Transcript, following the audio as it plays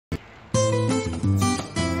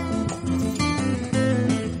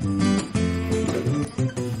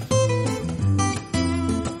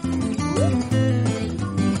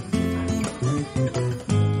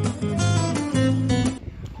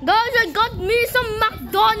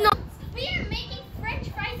McDonald's. We are making French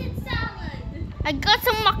fries and salad. I got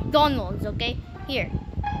some McDonald's, okay? Here.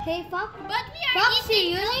 Hey, Fox. But we are Foxy,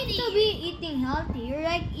 eating you healthy. need to be eating healthy. You're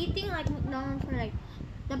like eating like McDonald's for like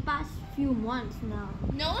the past few months now.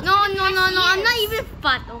 No, No. I'm not even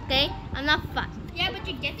fat, okay? I'm not fat. Yeah, but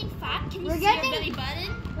you're getting fat. Can you We're see getting- your belly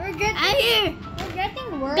button? We're getting We're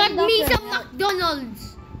getting worried. got me of some your health.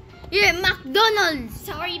 McDonald's. Here, McDonald's.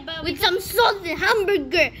 Sorry, but With some salt and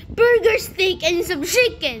hamburger, burger steak, and some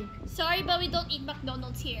chicken. Sorry, but we don't eat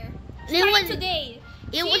McDonald's here. Then Starting what- today.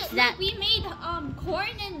 Yeah, See, what's look, that? We made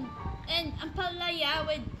corn and ampalaya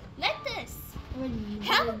with lettuce.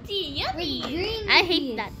 Healthy, yummy. Green I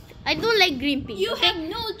hate peas. that. I don't like green peas. You okay? have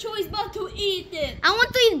no choice but to eat it. I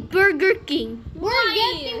want to eat Burger King. We're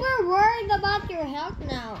worried about your health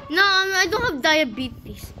now. No, I don't have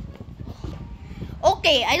diabetes.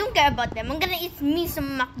 Okay, I don't care about them. I'm gonna eat me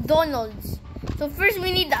some McDonald's. So first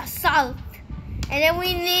we need the salt. And then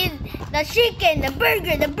we need the chicken, the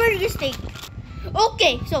burger steak.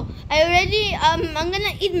 Okay, so I already, I'm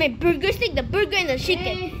gonna eat my burger steak, the burger and the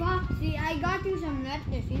chicken. Hey, Foxy, I got you some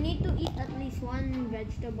lettuce. You need to eat at least one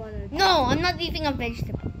vegetable. No, I'm not eating a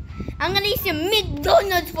vegetable. I'm gonna eat some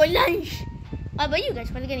McDonald's for lunch. What about you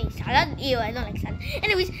guys? What are you gonna eat? Salad? Ew, I don't like salad.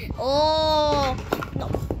 Anyways, oh, no.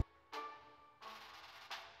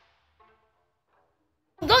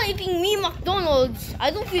 Don't eating me McDonald's.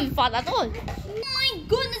 I don't feel fat at all. Oh my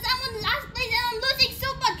goodness, I'm on last place and I'm losing so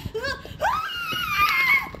much.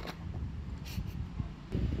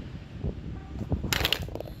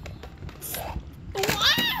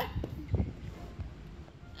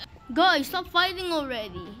 Guys, stop fighting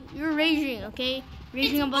already. You're raging, okay?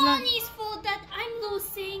 Raging It's about that. Bonnie's fault that I'm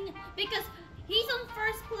losing because he's on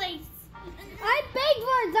first place. I paid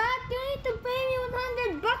for that. You need to pay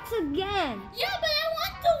me $100 again. Yeah, but I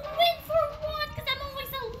want to win for one because I'm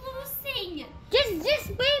always losing. Just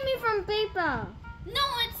pay me from PayPal. No,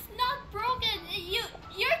 it's not broken. You're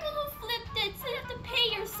the one who flipped it, so you have to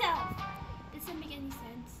pay yourself. Does that make any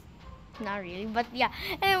sense? Not really, but yeah.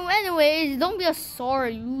 Anyways, don't be a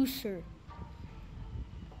sore loser.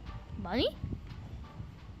 Bunny?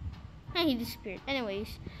 And he disappeared.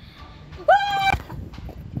 Anyways.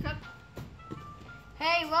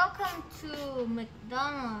 Hey, welcome to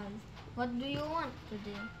McDonald's. What do you want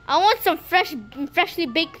today? I want some freshly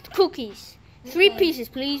baked cookies. 3 Okay. pieces,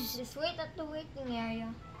 please. Just wait at the waiting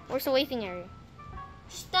area. Where's the waiting area?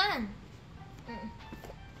 Stand.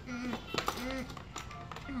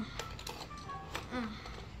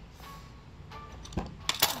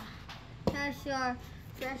 Here's your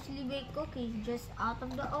freshly baked cookies just out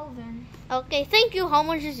of the oven. Okay, thank you. How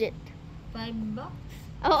much is it? $5.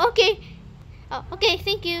 Oh, okay. Oh, okay,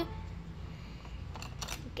 thank you.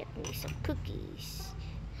 Get me some cookies.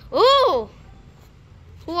 Oh!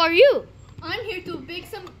 Who are you? I'm here to bake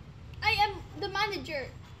some. I am the manager.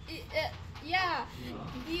 Yeah.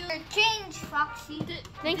 Your change, Foxy.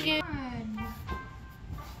 Thank you. Fine.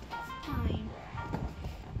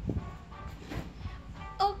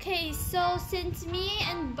 Okay, so since me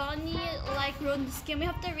and Bonnie like ruined this game, we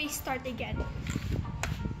have to restart again.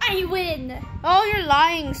 I win. Oh, you're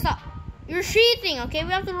lying. Stop. You're cheating, okay?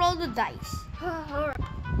 We have to roll the dice.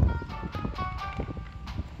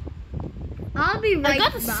 I'll be right I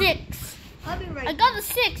got a back. 6. I'll be right I got a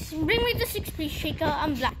 6. Bring me the 6, please, Shika.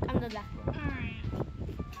 I'm black. I'm the black one. Alright.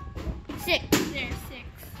 6. There's 6.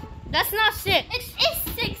 That's not 6. It's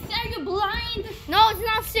 6. Are you blind? No, it's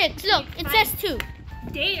not 6. Look, it says 2.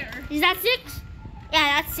 There. Is that 6?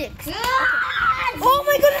 Yeah, that's 6. Ah! Oh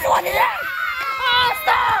my goodness, what is that? Oh,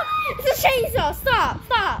 stop! It's a chainsaw. Stop.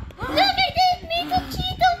 Look, I didn't mean to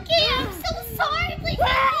cheat, okay? I'm so sorry. Please.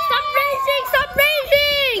 Stop raging! Stop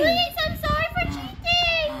raging! Please, I'm sorry for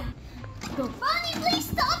cheating. Bonnie, please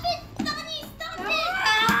stop it. Bonnie, stop it.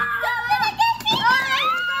 Stop it. I can't beat it.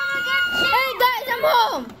 Hey guys, I'm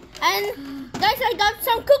home. And guys, I got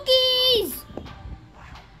some cookies.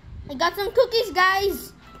 I got some cookies,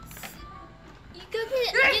 guys. You're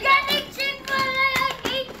getting Chick-fil-A. I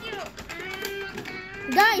hate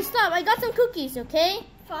you. Guys, stop. I got some cookies, okay?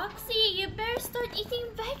 Foxy, you better start eating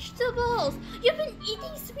vegetables. You've been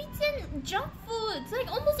eating sweets and junk foods like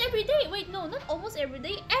almost every day. Wait, no, not almost every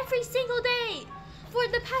day. Every single day for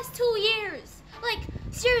the past 2 years. Like,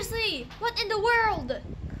 seriously, what in the world?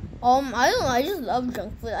 I don't know. I just love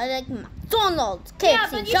junk food. I like McDonald's, KFC, Yeah,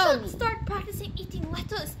 but you Jollibee. should start practicing eating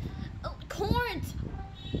lettuce, corn,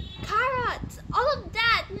 carrots, all of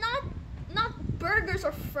that. Not burgers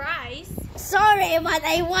or fries. Sorry, but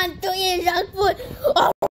I want to eat junk food.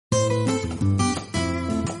 Oh.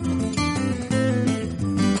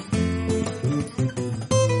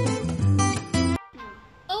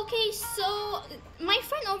 Okay, Okay, so my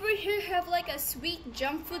friend over here have like a sweet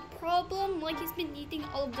junk food problem. Like he's been eating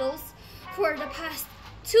all of those for the past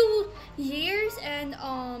 2 years, and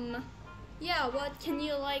yeah, what can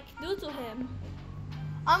you like do to him?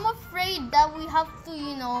 I'm afraid that we have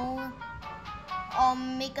to,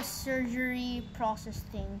 make a surgery process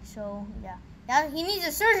thing. So yeah, he needs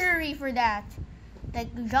a surgery for that.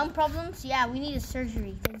 Like junk problems, yeah, we need a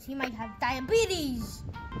surgery because he might have diabetes.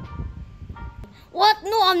 What?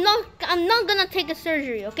 No, I'm not gonna take a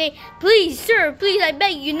surgery, okay? Please, sir, please, I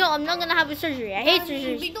beg you, no, I'm not gonna have a surgery. I hate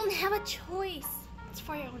surgery. We don't have a choice. It's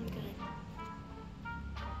for your own good.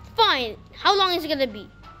 Fine. How long is it gonna be?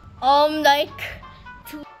 Like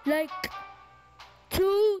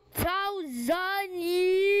 2,000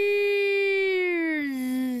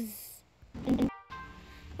 years.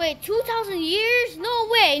 Wait, 2,000 years? No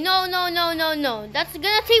way. No. That's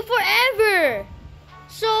gonna take forever.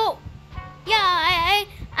 So, yeah,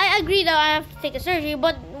 I agree that I have to take a surgery,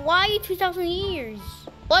 but why 2,000 years?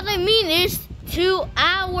 What I mean is 2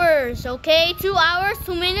 hours, okay? 2 hours,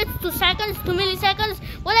 2 minutes, 2 seconds, 2 milliseconds,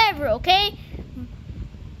 whatever, okay?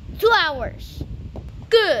 2 hours.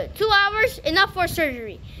 Good. 2 hours, enough for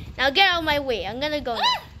surgery. Now get out of my way. I'm gonna go.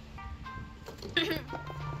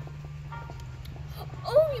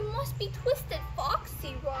 Oh, you must be twisted,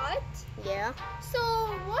 Foxy, right? Yeah. So,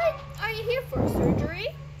 what are you here for?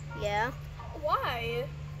 Surgery? Yeah. Why?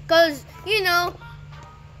 Because,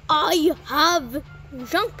 I have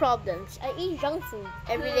junk problems. I eat junk food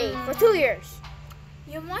every day for 2 years.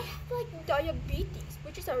 You might have like diabetes,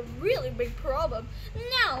 which is a really big problem.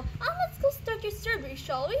 Now, let's go start your surgery,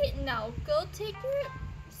 shall we? Now, go take your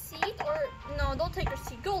seat, or no, don't take your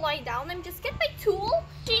seat. Go lie down and just get my tool.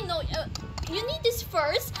 You need this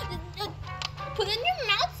first. Put it in your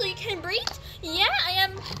mouth so you can breathe. Yeah, I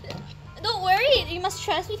am. Don't worry, you must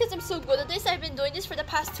trust me because I'm so good at this. I've been doing this for the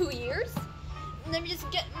past 2 years. Let me just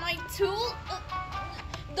get my tool.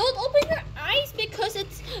 Don't open your eyes because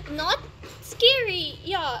it's not scary.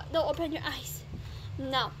 Yeah, don't open your eyes.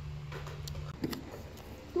 Now.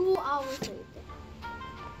 2 hours later.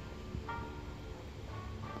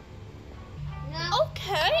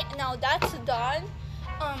 Okay, now that's done.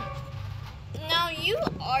 Now you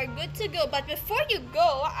are good to go. But before you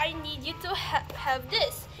go, I need you to have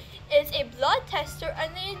this. It's a blood tester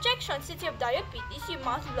and an injection. Since you have diabetes, you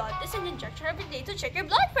must blood test and injection every day to check your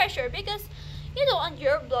blood pressure because you don't want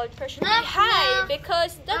your blood pressure to be high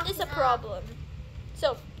because that is a problem.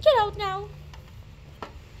 So get out now.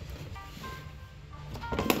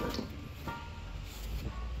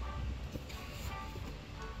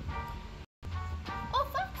 Oh,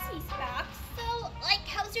 Foxy's back. So,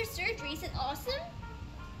 how's your surgery? Is it awesome?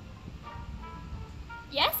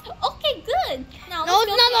 Yes? Okay, good. Now No,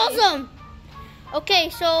 it's not awesome. Okay,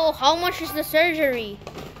 so how much is the surgery?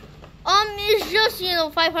 It's just,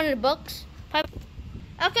 $500.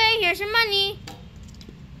 Okay, here's your money.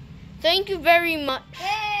 Thank you very much.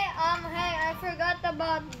 Hey, I forgot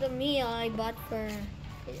about the meal I bought for.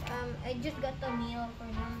 I just got the meal for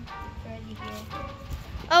him. It's already here.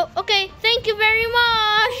 Oh, okay. Thank you very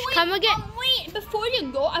much. Come again. Wait, before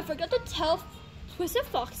you go, I forgot to tell Twisted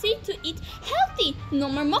Foxy to eat healthy. No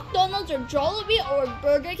more McDonald's or Jollibee or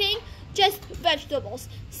Burger King, just vegetables.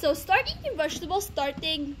 So start eating vegetables,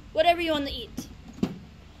 starting whatever you want to eat.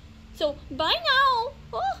 So bye now.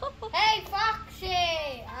 Hey, Foxy!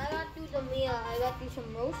 I got you the meal. I got you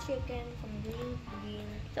some roast chicken, some green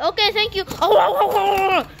beans. Okay, thank you.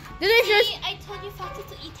 Delicious. See, I told you, Foxy,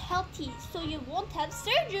 to eat healthy so you won't have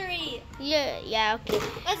surgery. Yeah, okay.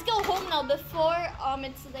 Let's go home now before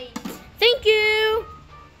it's late. Thank you.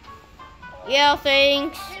 Yeah,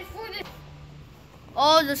 thanks.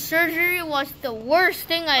 Oh, the surgery was the worst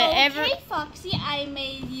thing I ever... Okay, Foxy, I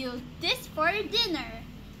made you this for dinner.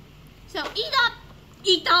 So eat up!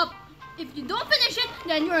 Eat up! If you don't finish it,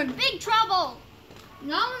 then you're in big trouble.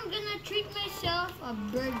 Now I'm gonna treat myself a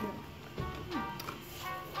burger.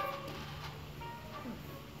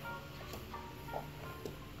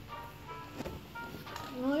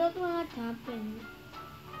 No, that will not happen.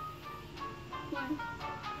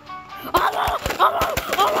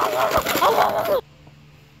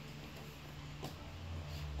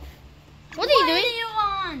 What are you doing? What do you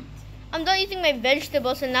want? I'm done eating my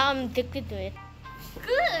vegetables and now I'm addicted to it.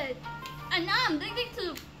 Good. And now I'm addicted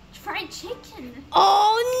to fried chicken.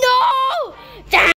 Oh no!